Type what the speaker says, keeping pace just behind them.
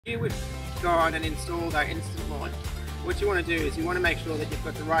Here we've gone and installed our instant lawn. What you want to do is you want to make sure that you've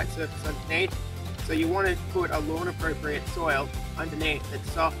got the right surface underneath. So you want to put a lawn appropriate soil underneath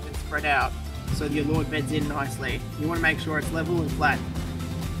that's soft and spread out so your lawn beds in nicely. You want to make sure it's level and flat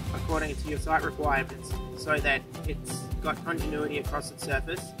according to your site requirements so that it's got continuity across its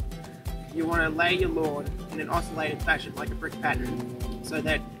surface. You want to lay your lawn in an oscillated fashion like a brick pattern so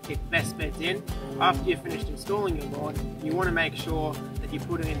that it best beds in. After you've finished installing your lawn, you want to make sure that you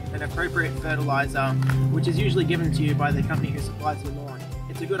put in an appropriate fertilizer, which is usually given to you by the company who supplies your lawn.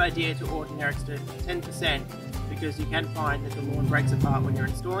 It's a good idea to order an extra 10% because you can find that the lawn breaks apart when you're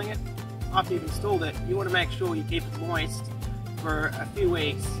installing it. After you've installed it, you want to make sure you keep it moist for a few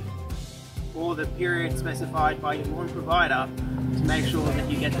weeks or the period specified by your lawn provider to make sure that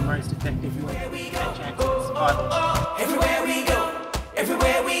you get the most effective lawn and chance of survival. Everywhere we go,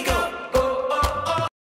 everywhere